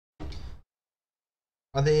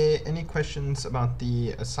Are there any questions about the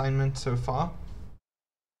assignment so far?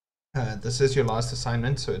 This is your last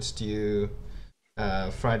assignment, so it's due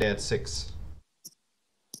Friday at 6.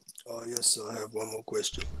 Yes, I have one more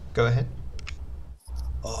question. Go ahead.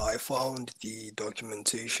 I found the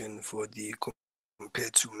documentation for the compare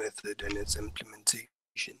to method and its implementation.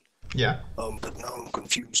 Yeah. But now I'm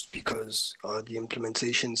confused because the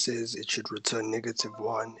implementation says it should return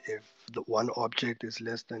 -1 if the one object is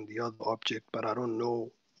less than the other object, but I don't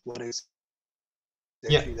know what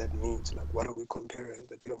exactly that means. Like, what are we comparing?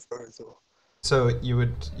 The date of birth or? So you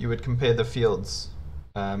would compare the fields.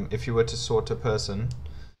 If you were to sort a person,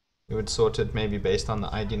 you would sort it maybe based on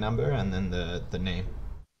the ID number and then the name.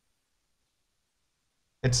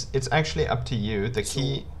 It's actually up to you. The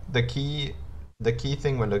key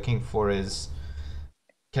thing we're looking for is,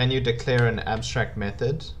 can you declare an abstract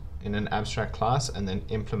method in an abstract class and then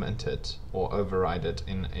implement it or override it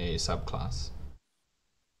in a subclass?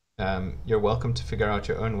 You're welcome to figure out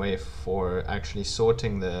your own way for actually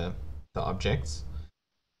sorting the objects.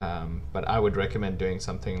 But I would recommend doing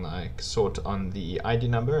something like sort on the ID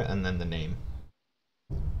number and then the name.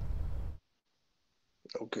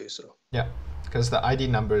 Okay, so. Yeah, because the ID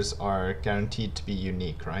numbers are guaranteed to be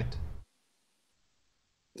unique, right?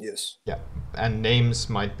 Yes. Yeah, and names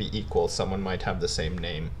might be equal. Someone might have the same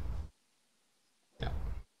name. Yeah.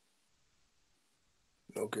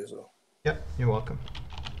 Okay, so. Yeah, you're welcome.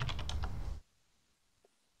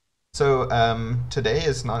 So today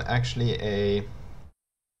is not actually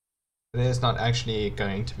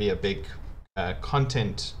going to be a big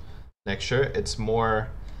content lecture. It's more,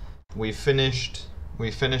 we finished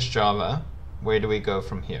Java. Where do we go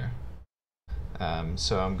from here?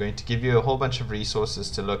 So I'm going to give you a whole bunch of resources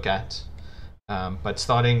to look at. But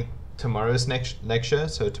starting tomorrow's next lecture,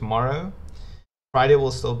 so tomorrow, Friday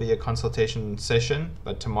will still be a consultation session,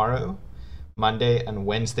 but tomorrow, Monday, and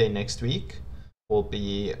Wednesday next week will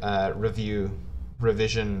be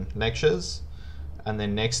revision lectures. And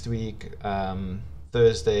then next week,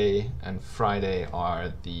 Thursday and Friday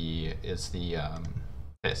is the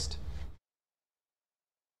test.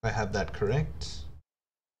 I have that correct?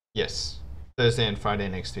 Yes. Thursday and Friday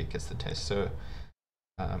next week is the test. So,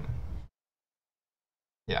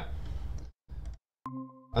 yeah.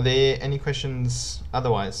 Are there any questions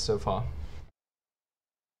otherwise so far?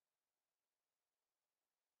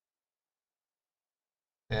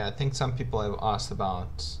 Yeah, I think some people have asked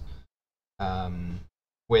about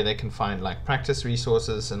where they can find like practice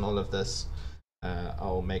resources and all of this.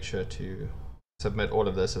 I'll make sure to submit all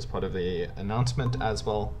of this as part of the announcement as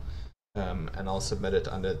well. And I'll submit it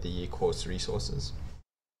under the course resources.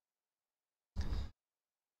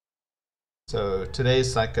 So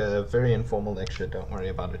today's like a very informal lecture. Don't worry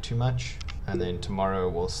about it too much. And then tomorrow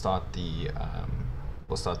we'll start the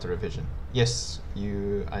revision. Yes,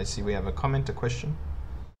 I see we have a comment, a question.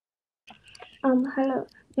 Hello.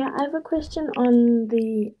 Yeah, I have a question on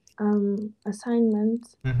the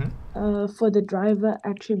assignment for the driver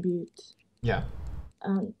attribute. Yeah.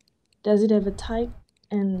 Does it have a type?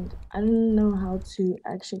 And I don't know how to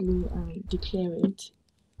actually declare it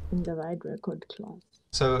in the ride record class.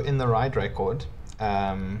 So in the ride record,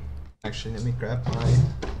 actually let me grab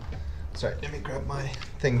my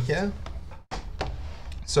thing here.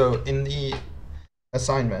 So in the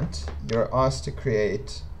assignment, you're asked to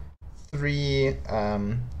create three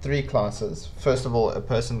classes. First of all, a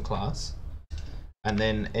person class, and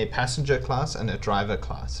then a passenger class and a driver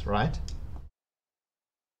class, right?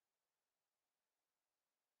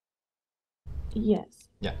 Yes.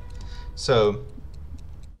 Yeah. So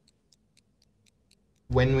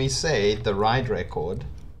when we say the ride record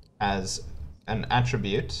as an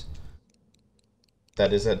attribute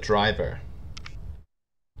that is a driver,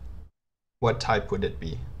 what type would it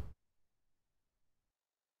be?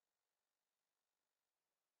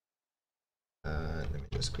 Let me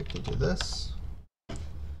just quickly do this.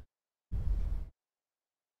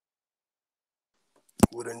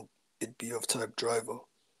 Wouldn't it be of type driver?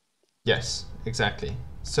 Yes, exactly.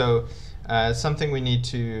 So something we need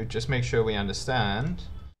to just make sure we understand.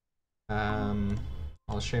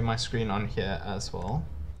 I'll share my screen on here as well.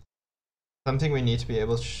 Something we need to be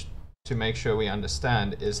able to make sure we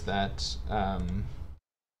understand is that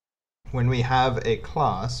when we have a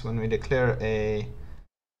class, when we declare a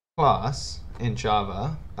class in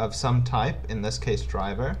Java of some type, in this case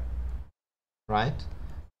driver, right?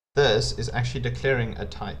 This is actually declaring a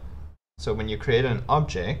type. So when you create an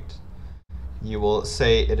object, you will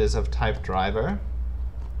say it is of type driver,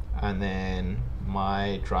 and then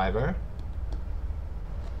my driver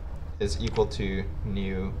is equal to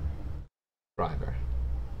new driver,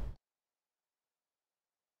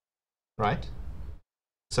 right?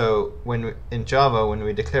 So in Java, when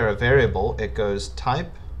we declare a variable, it goes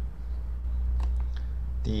type,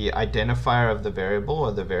 the identifier of the variable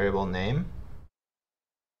or the variable name,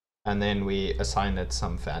 and then we assign it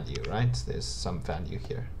some value, right? There's some value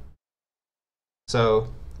here.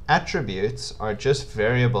 So attributes are just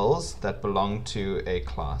variables that belong to a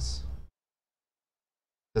class.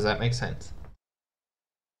 Does that make sense?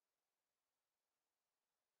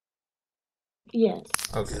 Yes.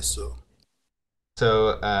 Okay. Yes, so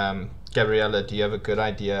So Gabriella, do you have a good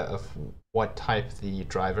idea of what type the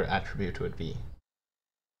driver attribute would be?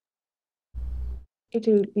 It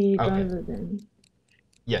will be Okay. driver then.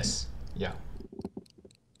 Yes. Yeah.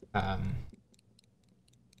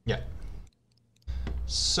 Yeah.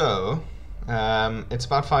 So it's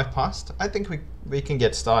about 5 past. I think we can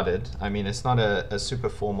get started. I mean, it's not a super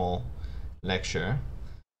formal lecture,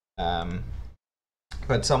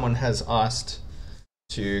 but someone has asked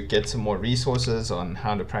to get some more resources on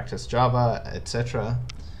how to practice Java, etc.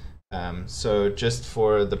 So just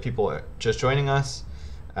for the people just joining us,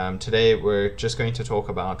 today we're just going to talk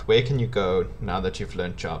about where can you go now that you've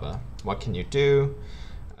learned Java? What can you do?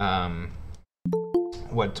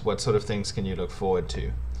 What sort of things can you look forward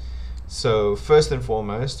to? So first and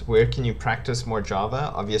foremost, where can you practice more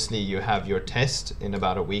Java? Obviously, you have your test in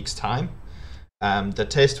about a week's time. The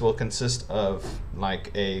test will consist of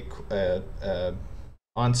like a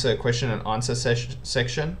question and answer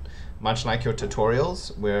section, much like your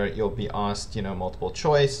tutorials, where you'll be asked, multiple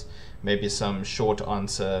choice, maybe some short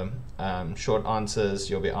answers.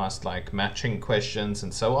 You'll be asked like matching questions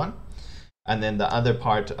and so on. And then the other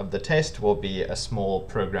part of the test will be a small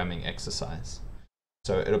programming exercise.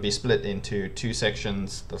 So it'll be split into 2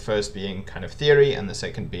 sections, the first being kind of theory and the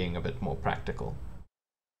second being a bit more practical.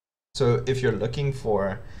 So if you're looking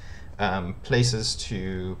for places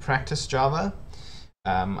to practice Java,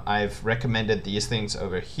 I've recommended these things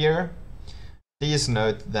over here. Please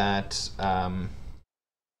note that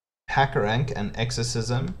HackerRank and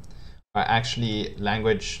Exorcism are actually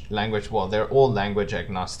well, they're all language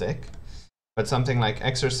agnostic. But something like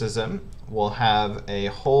Exorcism will have a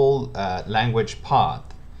whole language path.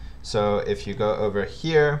 So if you go over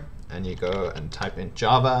here and you go and type in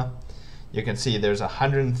Java, you can see there's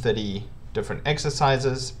 130 different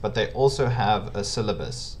exercises, but they also have a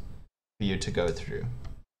syllabus for you to go through.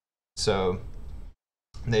 So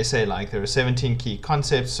they say like there are 17 key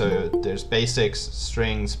concepts. So there's basics,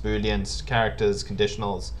 strings, booleans, characters,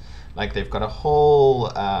 conditionals. Like they've got a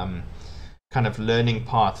whole kind of learning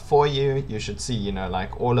path for you. You should see,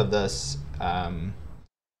 like all of this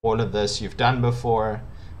you've done before.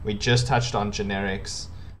 We just touched on generics.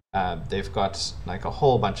 They've got like a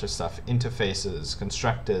whole bunch of stuff, interfaces,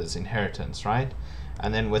 constructors, inheritance, right?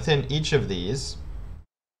 And then within each of these,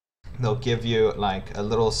 they'll give you like a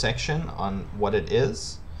little section on what it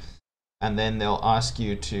is. And then they'll ask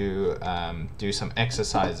you to do some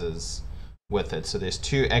exercises with it. So there's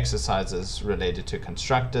 2 exercises related to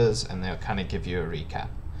constructors, and they'll kind of give you a recap.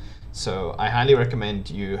 So I highly recommend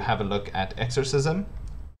you have a look at Exorcism,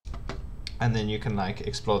 and then you can like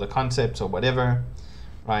explore the concepts or whatever,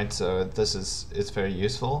 right? So it's very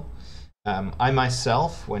useful. I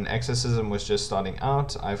myself, when Exorcism was just starting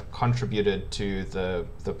out, I've contributed to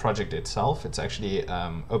the project itself. It's actually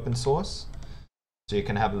open source. So you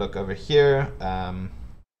can have a look over here.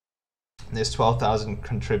 There's 12,000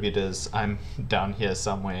 contributors. I'm down here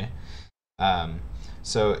somewhere.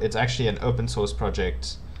 So it's actually an open source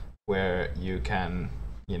project where you can,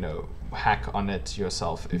 hack on it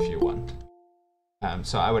yourself if you want.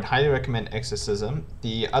 So I would highly recommend Exorcism.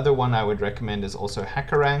 The other one I would recommend is also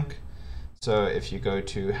HackerRank. So if you go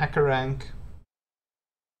to HackerRank,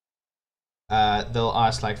 they'll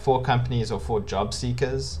ask like for companies or for job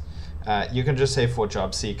seekers. You can just say for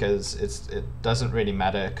job seekers. It doesn't really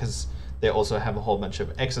matter because they also have a whole bunch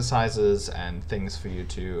of exercises and things for you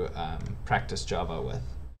to practice Java with.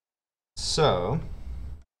 So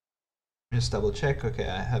just double check. Okay,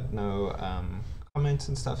 I have no comments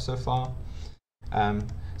and stuff so far.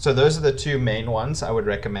 So those are the 2 main ones I would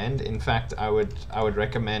recommend. In fact, I would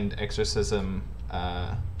recommend Exorcism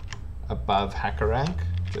above HackerRank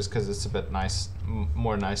just because it's a bit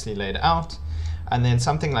more nicely laid out. And then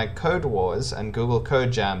something like Code Wars and Google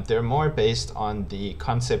Code Jam, they're more based on the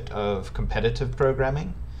concept of competitive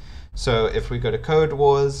programming. So if we go to Code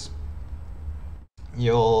Wars,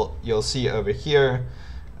 you'll see over here,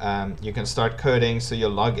 you can start coding, so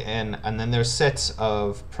you'll log in, and then there's sets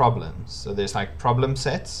of problems. So there's like problem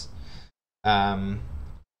sets, and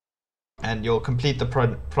you'll complete the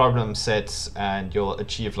problem sets, and you'll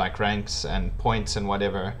achieve like ranks and points and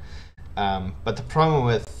whatever. But the problem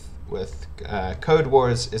Code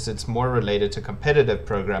Wars is it's more related to competitive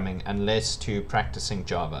programming and less to practicing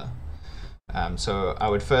Java. So I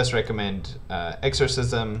would first recommend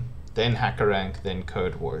Exorcism, then HackerRank, then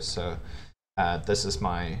Code Wars. So this is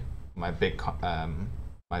my big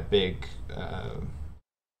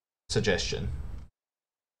suggestion.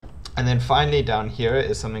 And then finally down here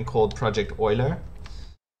is something called Project Euler.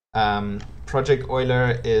 Project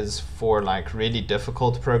Euler is for like really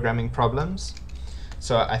difficult programming problems.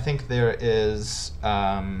 So I think there is,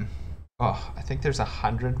 I think there's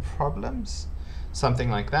 100 problems, something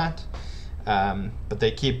like that. But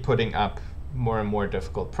they keep putting up more and more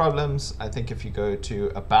difficult problems. I think if you go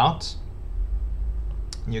to About,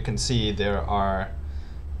 you can see there are,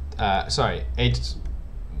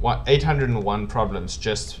 801 problems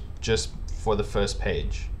just for the first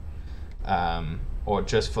page, or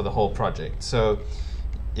just for the whole project. So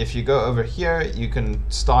if you go over here, you can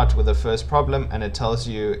start with the first problem, and it tells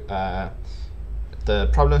you the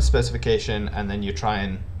problem specification, and then you try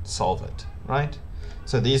and solve it, right?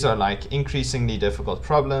 So these are like increasingly difficult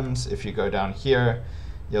problems. If you go down here,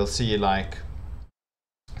 you'll see like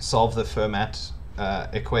solve the Fermat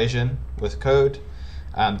equation with code.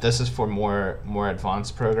 This is for more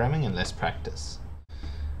advanced programming and less practice.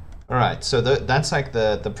 All right, so that's like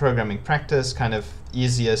the programming practice, kind of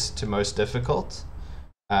easiest to most difficult.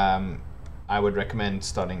 I would recommend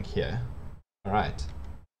starting here. All right.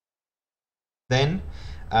 Then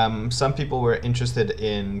some people were interested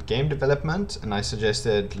in game development, and I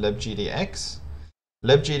suggested libgdx.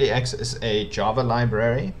 Libgdx is a Java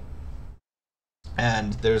library,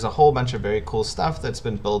 and there's a whole bunch of very cool stuff that's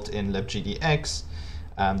been built in libgdx.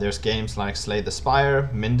 There's games like Slay the Spire,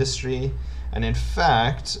 Mindustry, and in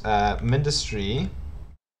fact, Mindustry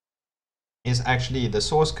is actually, the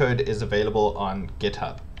source code is available on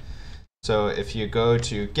GitHub. So if you go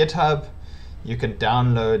to GitHub, you can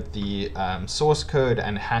download the source code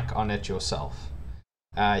and hack on it yourself.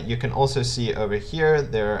 You can also see over here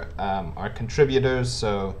there are contributors,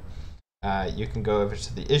 so you can go over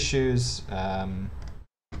to the issues, and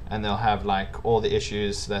they'll have like all the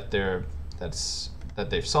issues that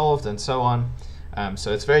they've solved and so on.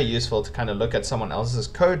 So it's very useful to kind of look at someone else's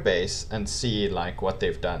code base and see like what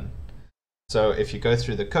they've done. So if you go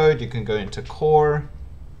through the code, you can go into core,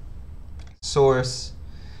 source,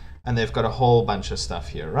 and they've got a whole bunch of stuff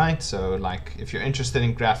here, right? So like if you're interested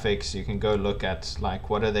in graphics, you can go look at like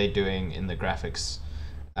what are they doing in the graphics.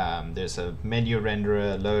 There's a menu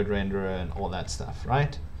renderer, load renderer, and all that stuff,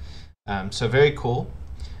 right? So very cool.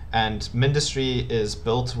 And Mindustry is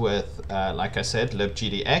built with, like I said,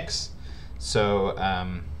 libgdx. So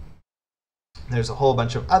there's a whole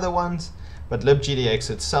bunch of other ones, but libgdx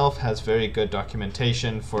itself has very good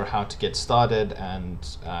documentation for how to get started,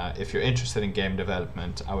 and if you're interested in game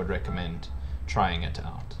development, I would recommend trying it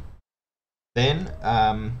out. Then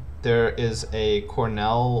there is a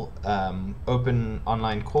Cornell open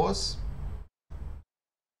online course.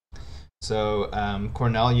 So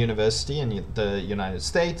Cornell University in the United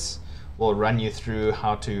States will run you through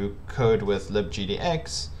how to code with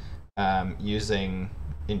libgdx using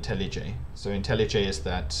IntelliJ. So IntelliJ is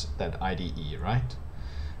that IDE, right?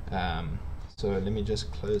 So let me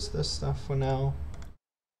just close this stuff for now.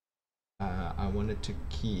 I wanted to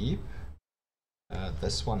keep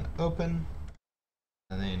this one open.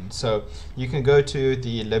 And then, so you can go to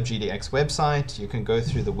the libgdx website, you can go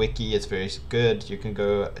through the wiki, it's very good. You can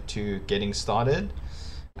go to getting started,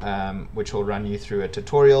 which will run you through a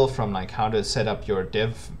tutorial from like how to set up your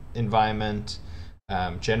dev environment,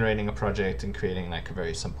 generating a project, and creating like a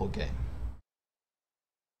very simple game.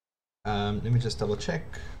 Let me just double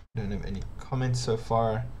check. I don't have any comments so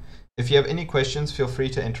far. If you have any questions, feel free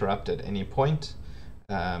to interrupt at any point,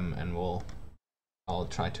 and I'll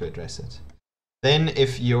try to address it. Then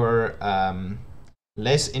if you're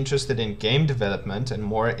less interested in game development and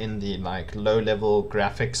more in the like low-level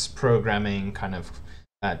graphics programming, kind of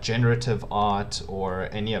generative art or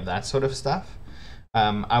any of that sort of stuff,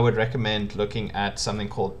 I would recommend looking at something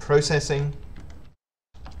called processing.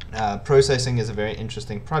 Processing is a very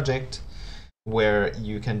interesting project where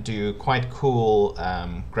you can do quite cool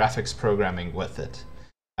graphics programming with it.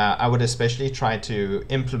 I would especially try to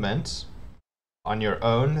implement on your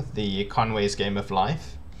own the Conway's Game of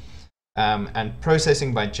Life, and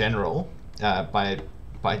processing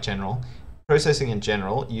processing in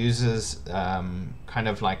general uses kind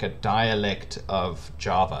of like a dialect of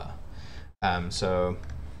Java. So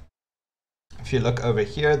if you look over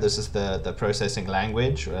here, this is the processing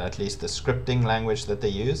language, or at least the scripting language that they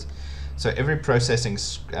use. So every processing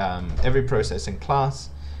class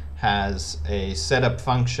has a setup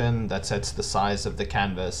function that sets the size of the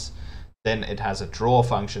canvas. Then it has a draw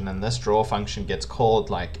function, and this draw function gets called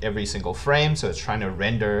like every single frame. So it's trying to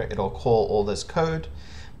render, it'll call all this code.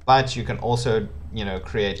 But you can also,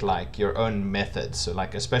 create like your own methods. So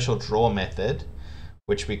like a special draw method,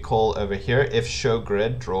 which we call over here, if show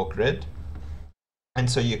grid, draw grid. And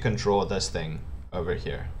so you can draw this thing over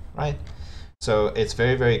here, right? So it's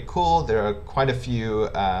very, very cool. There are quite a few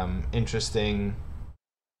interesting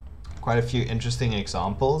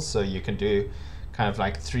examples. So you can do kind of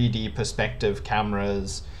like 3D perspective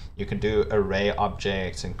cameras. You can do array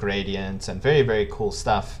objects and gradients and very, very cool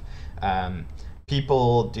stuff.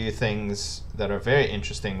 People do things that are very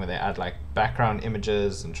interesting where they add like background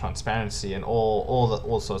images and transparency and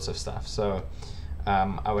all sorts of stuff. So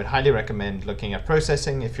I would highly recommend looking at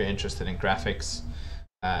processing if you're interested in graphics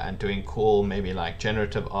and doing cool, maybe like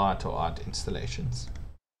generative art or art installations.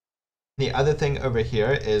 The other thing over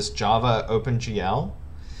here is Java OpenGL.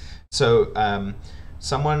 So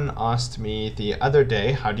someone asked me the other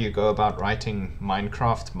day, how do you go about writing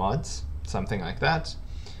Minecraft mods? Something like that.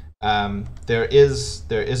 There is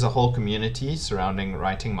a whole community surrounding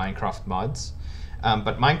writing Minecraft mods.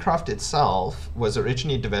 But Minecraft itself was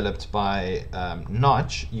originally developed by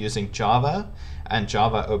Notch using Java and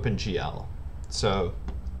Java OpenGL. So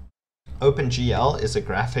OpenGL is a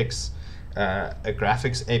graphics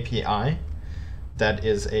API that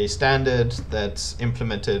is a standard that's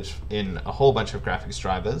implemented in a whole bunch of graphics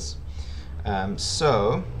drivers.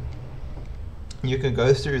 So you can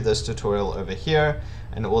go through this tutorial over here,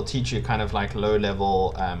 and it will teach you kind of like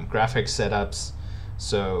low-level graphics setups.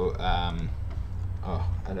 So oh,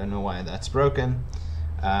 I don't know why that's broken,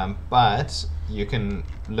 but you can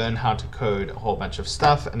learn how to code a whole bunch of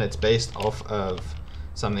stuff, and it's based off of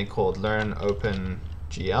something called Learn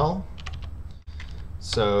OpenGL.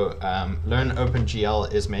 So Learn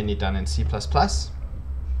OpenGL is mainly done in C++,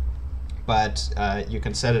 but you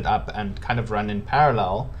can set it up and kind of run in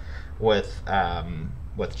parallel with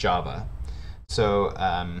Java. So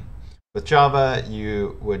with Java,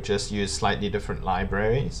 you would just use slightly different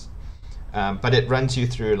libraries. But it runs you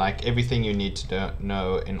through like everything you need to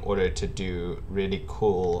know in order to do really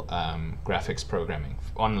cool graphics programming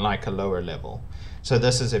on like a lower level. So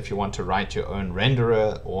this is if you want to write your own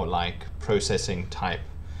renderer or like processing type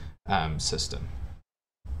system.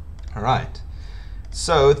 All right.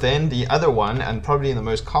 So then the other one, and probably the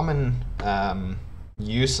most common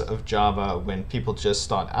use of Java when people just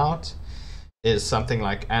start out, is something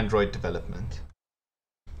like Android development.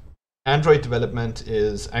 Android development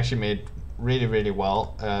is actually made really, really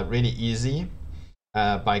well, really easy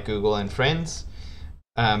by Google and friends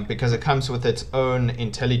because it comes with its own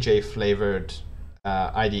IntelliJ flavored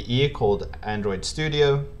IDE called Android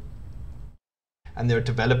Studio. And their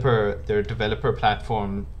developer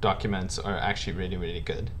platform documents are actually really, really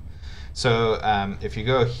good. So if you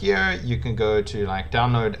go here, you can go to like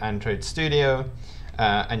download Android Studio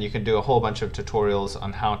and you can do a whole bunch of tutorials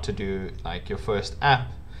on how to do like your first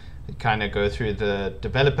app. Kind of go through the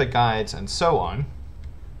developer guides and so on.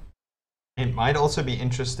 It might also be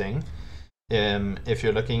interesting if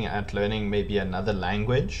you're looking at learning maybe another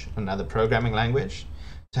language, another programming language,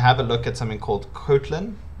 to have a look at something called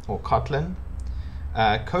Kotlin or Kotlin.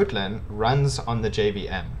 Kotlin runs on the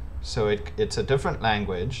JVM. So it's a different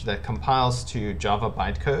language that compiles to Java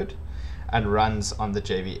bytecode and runs on the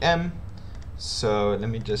JVM. So let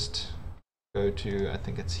me just go to, I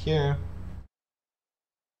think it's here.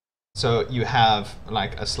 So you have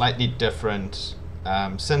like a slightly different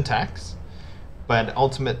syntax, but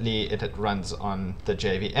ultimately it runs on the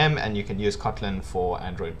JVM, and you can use Kotlin for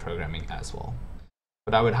Android programming as well.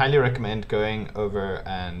 But I would highly recommend going over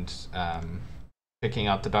and picking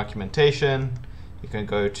out the documentation. You can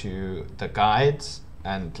go to the guides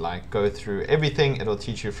and like go through everything. It'll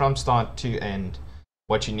teach you from start to end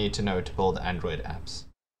what you need to know to build Android apps.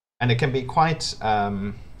 And it can be quite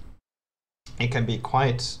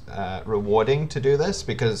rewarding to do this,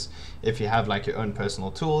 because if you have like your own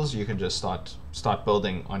personal tools, you can just start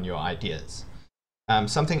building on your ideas.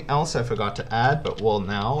 Something else I forgot to add, but will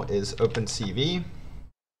now, is OpenCV.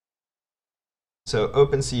 So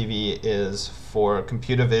OpenCV is for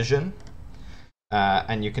computer vision,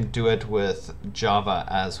 and you can do it with Java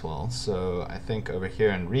as well. So I think over here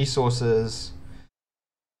in resources,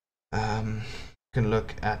 you can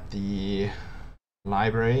look at the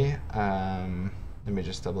library. Let me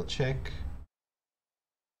just double check.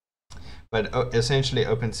 But essentially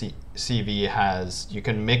OpenCV has, you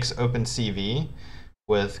can mix OpenCV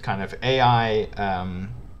with kind of AI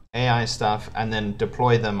stuff and then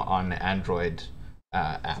deploy them on Android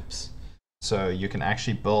apps. So you can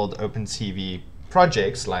actually build OpenCV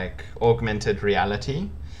projects like augmented reality,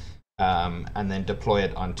 and then deploy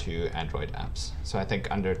it onto Android apps. So I think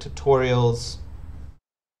under tutorials,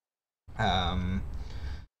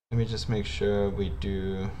 let me just make sure we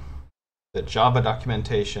do the Java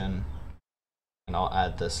documentation, and I'll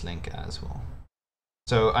add this link as well.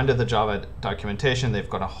 So under the Java documentation, they've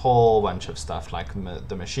got a whole bunch of stuff like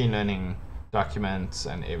the machine learning documents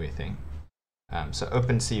and everything. So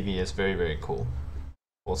OpenCV is very, very cool.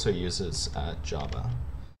 Also uses Java.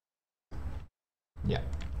 Yeah,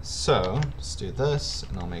 so let's do this,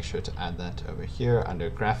 and I'll make sure to add that over here under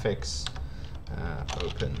graphics,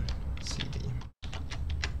 OpenCV.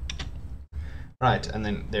 Right, and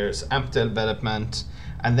then there's app development,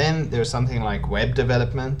 and then there's something like web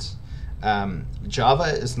development. Java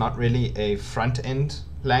is not really a front-end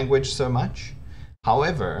language so much.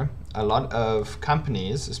 However, a lot of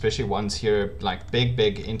companies, especially ones here, like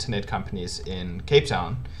big internet companies in Cape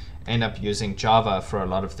Town, end up using Java for a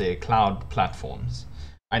lot of their cloud platforms.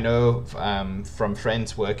 I know from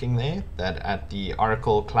friends working there that at the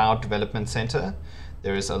Oracle Cloud Development Center,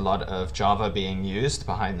 there is a lot of Java being used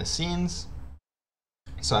behind the scenes.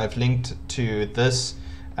 So I've linked to this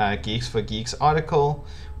Geeks for Geeks article,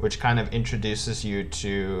 which kind of introduces you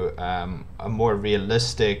to a more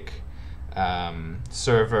realistic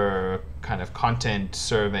server kind of content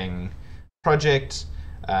serving project,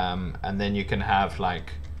 and then you can have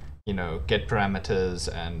like, you know, get parameters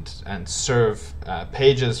and serve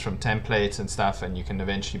pages from templates and stuff, and you can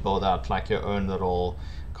eventually build out like your own little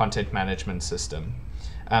content management system.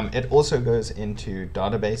 It also goes into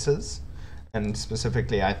databases, and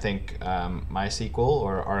specifically I think MySQL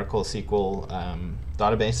or Oracle SQL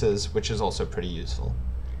databases, which is also pretty useful.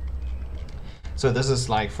 So this is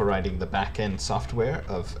like for writing the backend software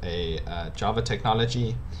of a Java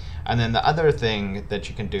technology. And then the other thing that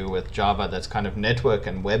you can do with Java that's kind of network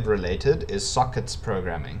and web related is sockets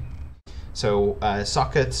programming. So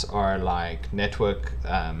sockets are like network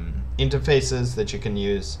interfaces that you can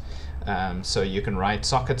use. So you can write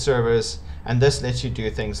socket servers, and this lets you do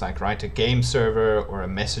things like write a game server or a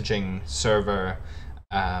messaging server,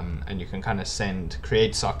 and you can kind of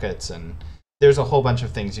create sockets, and there's a whole bunch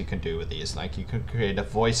of things you can do with these. Like you could create a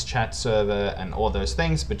voice chat server and all those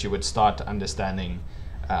things, but you would start understanding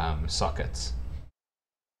sockets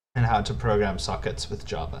and how to program sockets with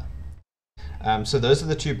Java. So those are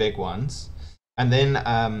the two big ones. And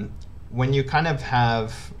then when you kind of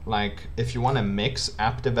have, like, if you want to mix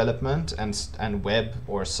app development and web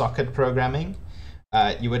or socket programming,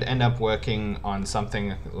 you would end up working on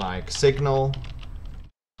something like Signal.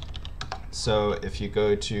 So if you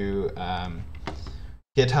go to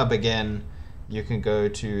GitHub again, you can go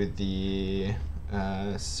to the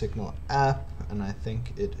Signal app, and I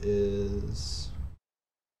think it is,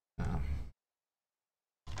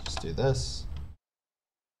 just do this.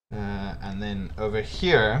 And then over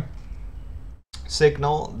here,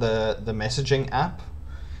 Signal, the messaging app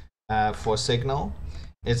for Signal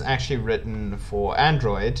is actually written for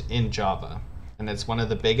Android in Java, and it's one of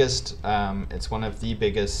the biggest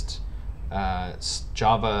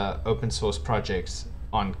Java open source projects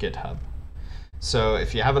on GitHub. So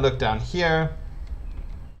if you have a look down here,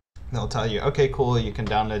 they'll tell you, okay, cool, you can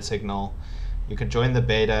download Signal, you can join the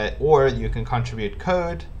beta, or you can contribute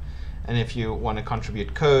code. And if you want to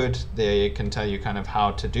contribute code, they can tell you kind of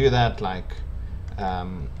how to do that, like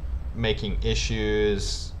making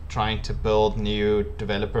issues, trying to build new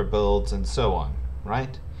developer builds, and so on,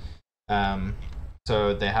 right?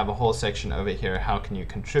 So they have a whole section over here, how can you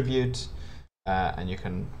contribute, and you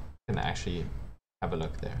can actually have a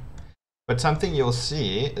look there. But something you'll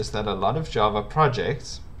see is that a lot of Java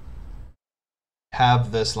projects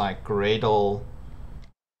have this like Gradle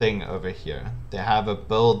thing over here. They have a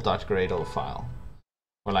build.gradle file,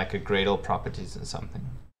 or like a Gradle properties and something.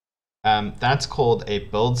 That's called a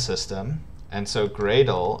build system, and so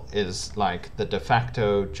Gradle is like the de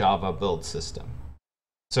facto Java build system.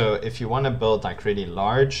 So if you want to build like really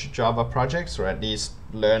large Java projects, or at least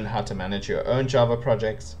learn how to manage your own Java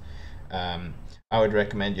projects, I would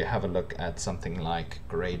recommend you have a look at something like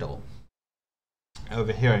Gradle.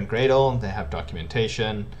 Over here in Gradle, they have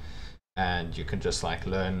documentation, and you can just like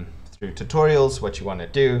learn through tutorials what you want to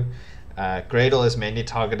do. Gradle is mainly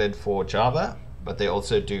targeted for Java, but they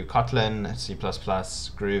also do Kotlin, C++,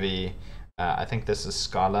 Groovy. I think this is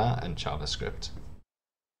Scala and JavaScript.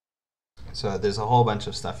 So there's a whole bunch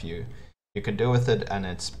of stuff you can do with it, and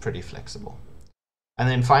it's pretty flexible. And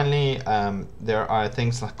then finally, there are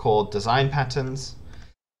things called design patterns.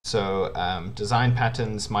 So design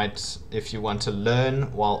patterns might, if you want to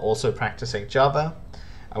learn while also practicing Java,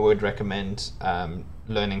 I would recommend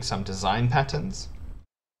learning some design patterns.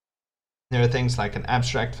 There are things like an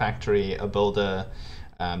abstract factory, a builder,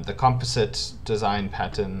 the composite design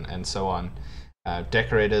pattern, and so on.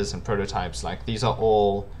 Decorators and prototypes, like these are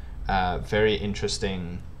all very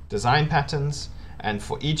interesting design patterns. And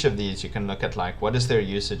for each of these, you can look at like what is their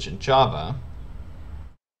usage in Java.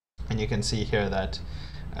 And you can see here that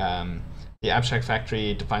the abstract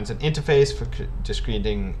factory defines an interface for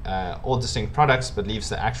discreting all distinct products, but leaves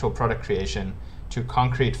the actual product creation to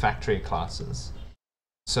concrete factory classes.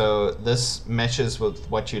 So this meshes with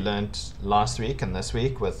what you learned last week and this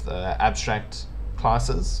week with abstract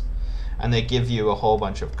classes. And they give you a whole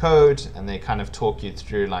bunch of code, and they kind of talk you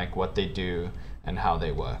through like what they do and how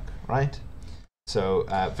they work, right? So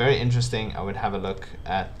very interesting. I would have a look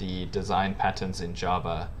at the design patterns in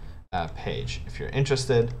Java page if you're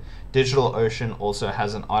interested. DigitalOcean also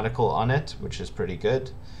has an article on it, which is pretty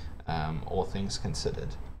good, all things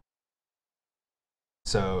considered.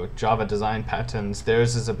 So Java design patterns,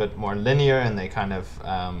 theirs is a bit more linear, and they kind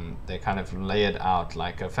of lay it out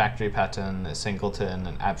like a factory pattern, a singleton,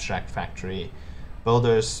 an abstract factory,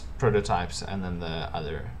 builders, prototypes, and then the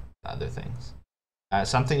other things.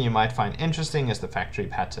 Something you might find interesting is the factory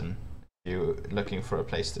pattern if you're looking for a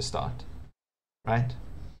place to start, right?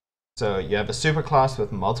 So you have a superclass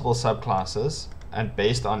with multiple subclasses, and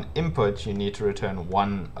based on input, you need to return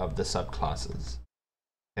one of the subclasses.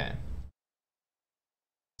 Okay.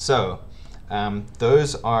 So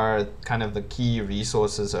those are kind of the key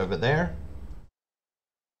resources over there.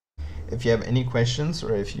 If you have any questions,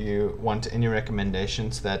 or if you want any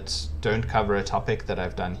recommendations that don't cover a topic that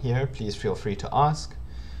I've done here, please feel free to ask.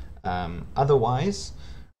 Otherwise,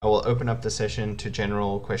 I will open up the session to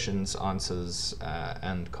general questions, answers,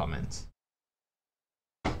 and comments.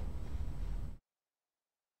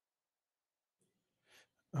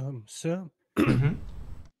 Sir,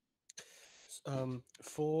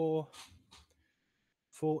 for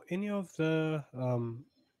any of the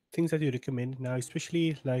things that you recommend now,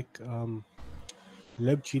 especially like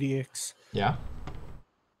libgdx, Yeah.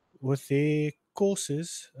 with their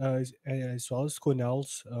courses, as well as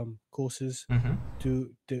Cornell's courses,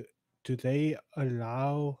 do they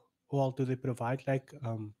allow, well, do they provide like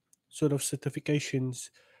sort of certifications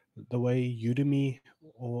the way Udemy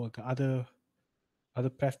or the other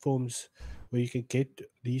platforms where you can get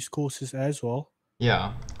these courses as well?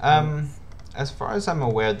 Yeah. As far as I'm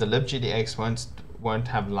aware, the libgdx won't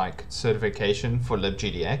have like certification for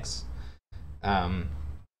libgdx.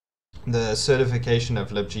 The certification of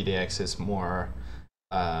libgdx is more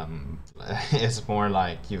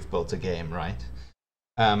like you've built a game, right?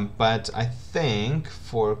 But I think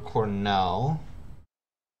for Cornell,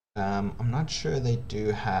 I'm not sure they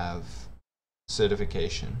do have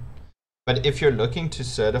certification. But if you're looking to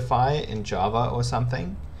certify in Java or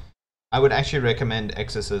something, I would actually recommend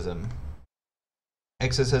Exorcism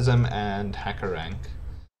and HackerRank.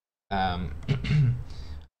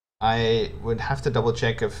 I would have to double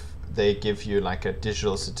check if they give you like a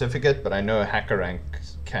digital certificate, but I know HackerRank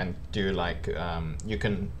can do like, you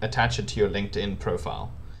can attach it to your LinkedIn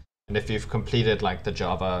profile. And if you've completed like the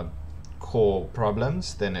Java core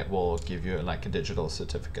problems, then it will give you like a digital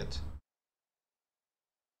certificate.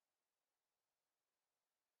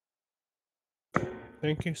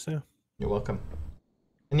 Thank you, sir. You're welcome.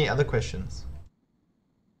 Any other questions?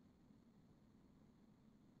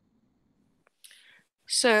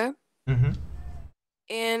 Sir, Mm-hmm.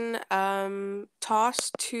 in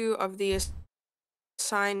task 2 of the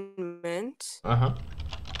assignment, Uh-huh.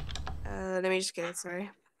 let me just get it, sorry.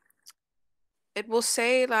 It will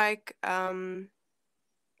say like the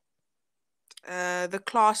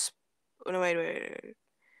class, oh, no, wait.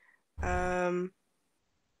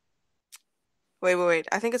 Wait.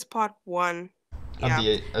 I think it's part 1. Of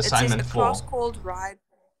the assignment it says a 4. class called ride.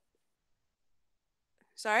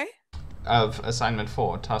 Sorry? Of assignment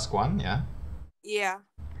 4, task 1, yeah? Yeah.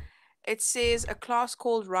 It says a class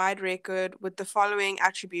called ride record with the following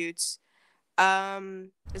attributes.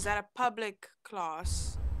 Is that a public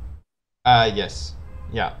class? Yes.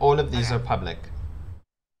 Yeah, all of these Okay. are public.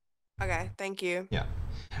 Okay, thank you. Yeah.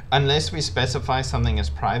 Unless we specify something as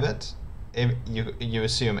private, you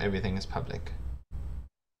assume everything is public.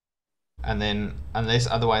 And then, unless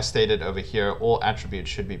otherwise stated over here, all attributes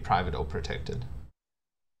should be private or protected.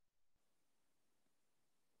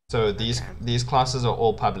 So these classes are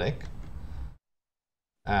all public.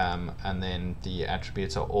 And then the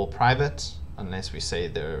attributes are all private, unless we say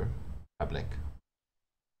they're public.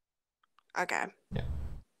 Okay. Yeah.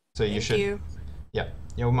 So Thank you. Yeah,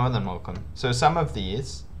 you're more than welcome. So some of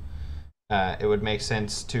these, it would make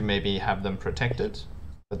sense to maybe have them protected,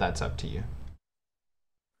 but that's up to you.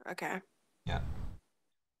 Okay. Yeah.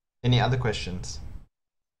 Any other questions?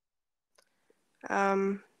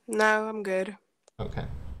 No, I'm good. Okay.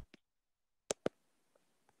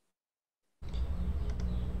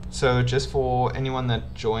 So just for anyone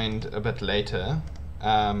that joined a bit later,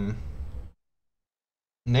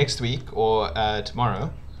 next week or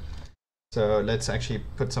tomorrow, so let's actually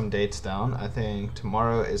put some dates down. I think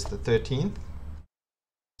tomorrow is the 13th.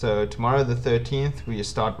 So tomorrow the 13th, we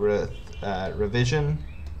start with revision.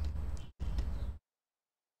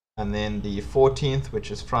 And then the 14th,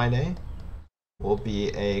 which is Friday, will be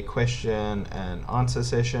a question and answer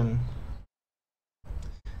session.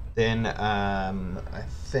 Then I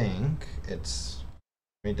think it's,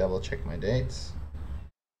 let me double check my dates.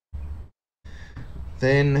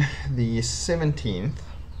 Then the 17th,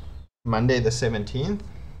 Monday the 17th,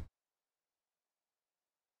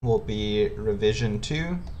 will be revision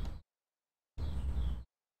 2.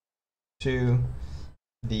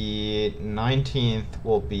 The 19th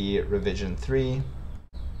will be revision 3.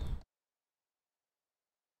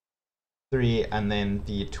 And then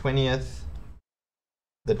the 20th,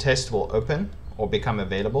 the test will open or become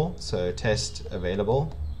available. So test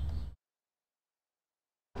available.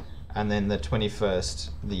 And then the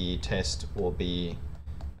 21st, the test will be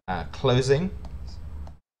closing.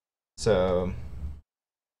 So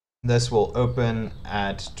this will open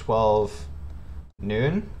at 12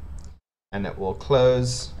 noon and it will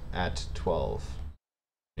close at 12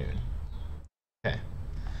 noon. Okay.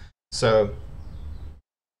 So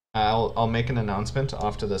I'll make an announcement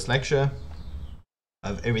after this lecture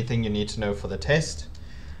of everything you need to know for the test.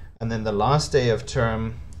 And then the last day of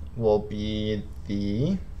term will be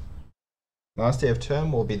the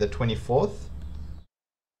 24th.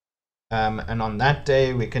 And on that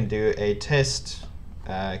day, we can do a test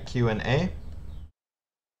Q&A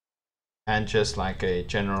and just like a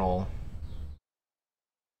general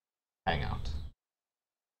hangout,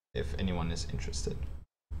 if anyone is interested.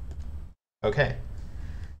 Okay.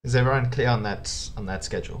 Is everyone clear on that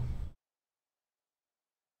schedule?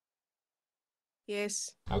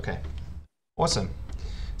 Yes. Okay. Awesome.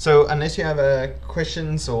 So unless you have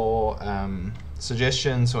questions or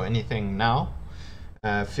suggestions or anything now,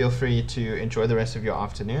 feel free to enjoy the rest of your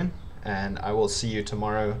afternoon, and I will see you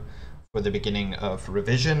tomorrow for the beginning of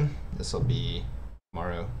revision. This will be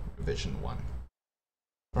tomorrow, revision 1.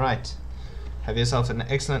 All right. Have yourself an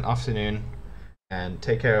excellent afternoon and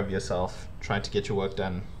take care of yourself. Try to get your work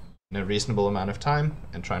done in a reasonable amount of time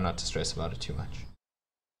and try not to stress about it too much.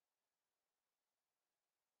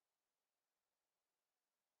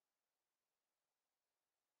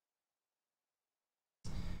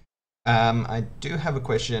 I do have a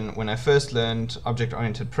question. When I first learned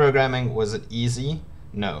object-oriented programming, was it easy?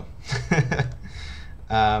 No.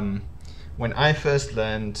 When I first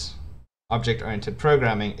learned object-oriented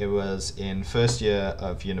programming, it was in first year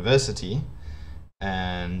of university,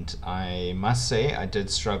 and I must say I did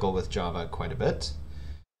struggle with Java quite a bit,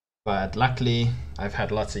 but luckily I've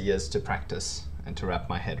had lots of years to practice and to wrap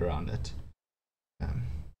my head around it.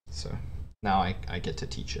 So now I get to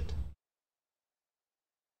teach it.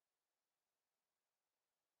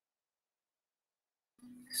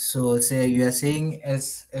 So you are saying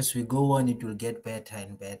as we go on, it will get better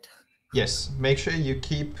and better. Yes, make sure you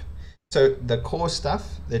keep, so the core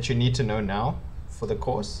stuff that you need to know now for the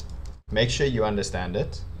course, make sure you understand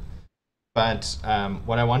it. But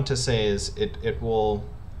what I want to say is it will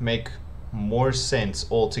make more sense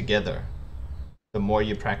altogether the more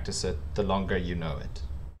you practice it, the longer you know it,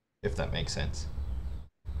 if that makes sense.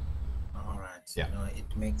 All right. Yeah. No,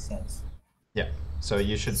 it makes sense. Yeah. So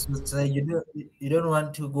you should. So you don't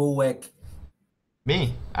want to go work.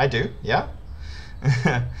 Me, I do. Yeah.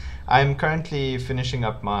 I'm currently finishing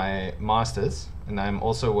up my master's, and I'm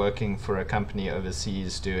also working for a company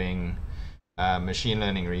overseas doing machine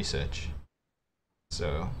learning research.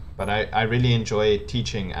 So, but I really enjoy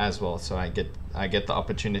teaching as well. So I get the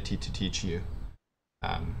opportunity to teach you,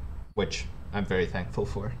 which I'm very thankful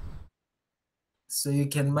for. So you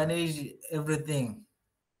can manage everything.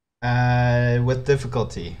 With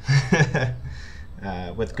difficulty,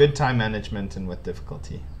 with good time management and with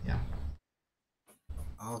difficulty. Yeah.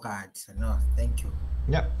 All right. No, thank you.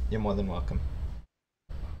 Yep, you're more than welcome.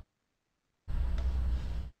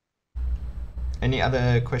 Any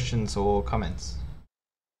other questions or comments?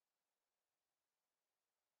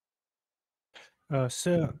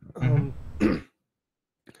 Sir,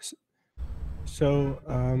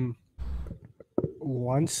 so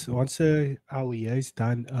once our year is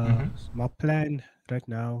done, my plan right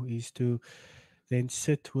now is to then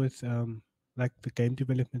sit with like the game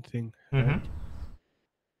development thing, right?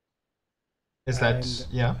 Is that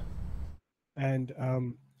yeah? And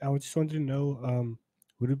I was just wanting to know,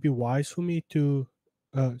 would it be wise for me to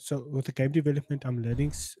so with the game development, I'm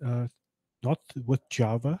learning not with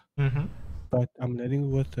Java, but I'm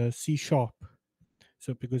learning with C#.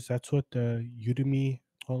 So because that's what Udemy,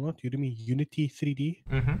 well, not Udemy, Unity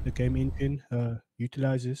 3D, the game engine,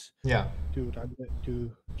 utilizes. Yeah. To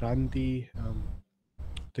run the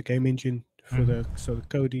game engine for the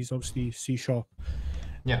code is obviously C#.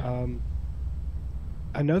 Yeah.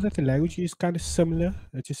 I know that the language is kind of similar.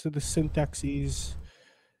 It's just that the syntax is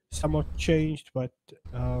somewhat changed, but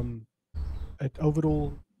it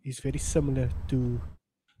overall is very similar to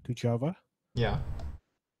Java. Yeah.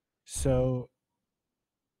 So,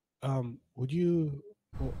 would you,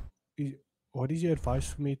 what is your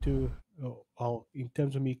advice for me to, in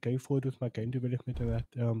terms of me going forward with my game development and that,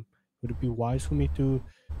 would it be wise for me to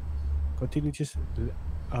continue just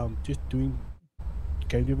doing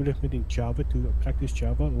game development in Java to practice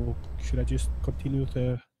Java, or should I just continue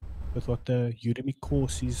with what the Udemy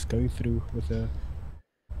course is going through with the?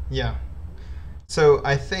 Yeah. So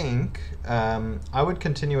I think I would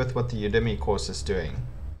continue with what the Udemy course is doing.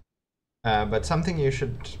 But something you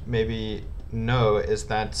should maybe know is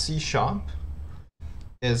that C#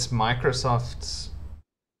 is Microsoft's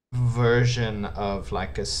version of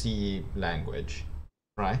like a C language,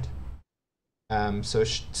 right? So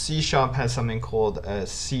C# has something called a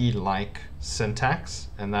C-like syntax,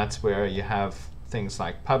 and that's where you have things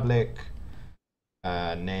like public,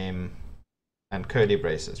 name, and curly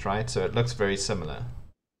braces, right? So it looks very similar.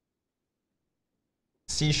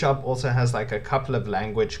 C# also has like a couple of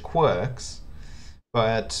language quirks,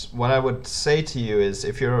 but what I would say to you is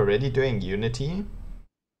if you're already doing Unity,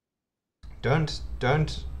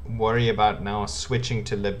 don't worry about now switching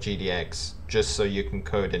to libgdx just so you can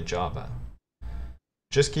code in Java.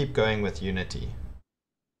 Just keep going with Unity.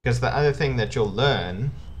 Because the other thing that you'll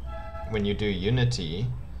learn when you do Unity,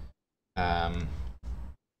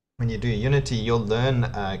 you'll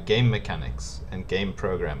learn game mechanics and game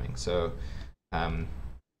programming. So in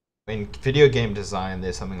video game design,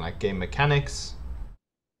 there's something like game mechanics,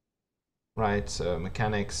 right? So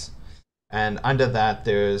mechanics. And under that,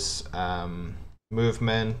 there's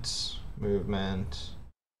movement,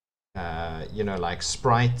 like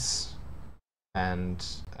sprites and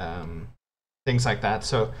things like that.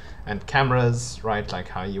 So, and cameras, right? Like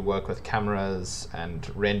how you work with cameras and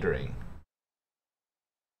rendering.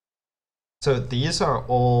 So these are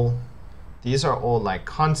all like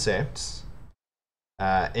concepts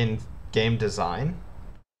in game design.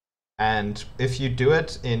 And if you do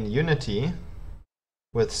it in Unity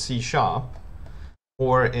with C#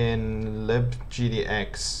 or in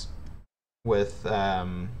libgdx with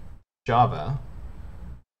Java,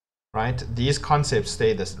 right? These concepts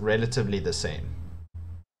stay relatively the same.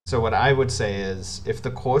 So what I would say is if the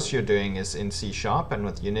course you're doing is in C# and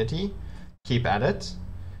with Unity, keep at it.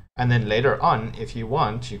 And then later on, if you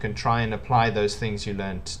want, you can try and apply those things you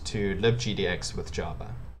learned to libgdx with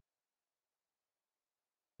Java.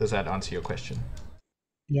 Does that answer your question?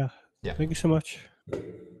 Yeah. Thank you so much.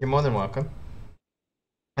 You're more than welcome.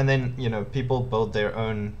 And then, people build their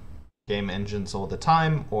own game engines all the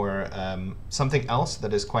time, or something else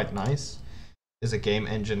that is quite nice is a game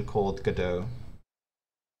engine called Godot.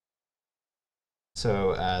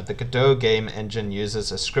 So the Godot game engine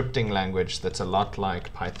uses a scripting language that's a lot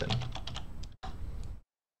like Python.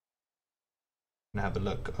 And have a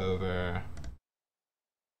look over.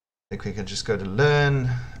 I think we can just go to learn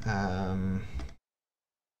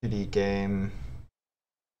 2D game.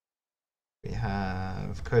 We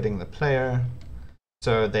have coding the player.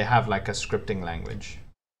 So they have like a scripting language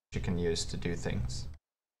you can use to do things.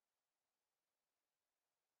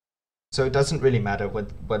 So it doesn't really matter.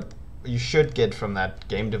 What you should get from that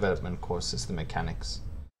game development course is the mechanics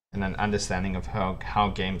and an understanding of how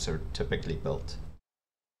games are typically built.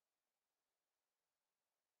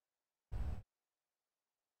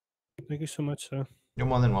 Thank you so much, sir. You're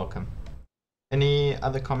more than welcome. Any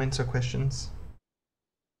other comments or questions?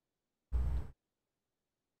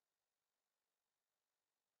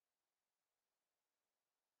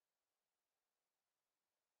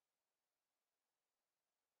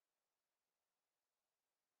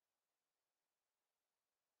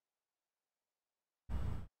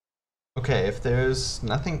 Okay, if there's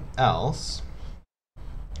nothing else,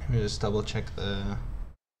 let me just double check the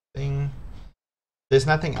thing. If there's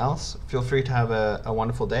nothing else, feel free to have a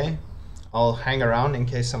wonderful day. I'll hang around in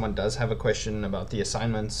case someone does have a question about the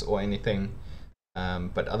assignments or anything.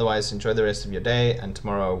 But otherwise, enjoy the rest of your day, and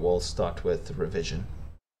tomorrow we'll start with revision.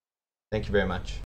 Thank you very much.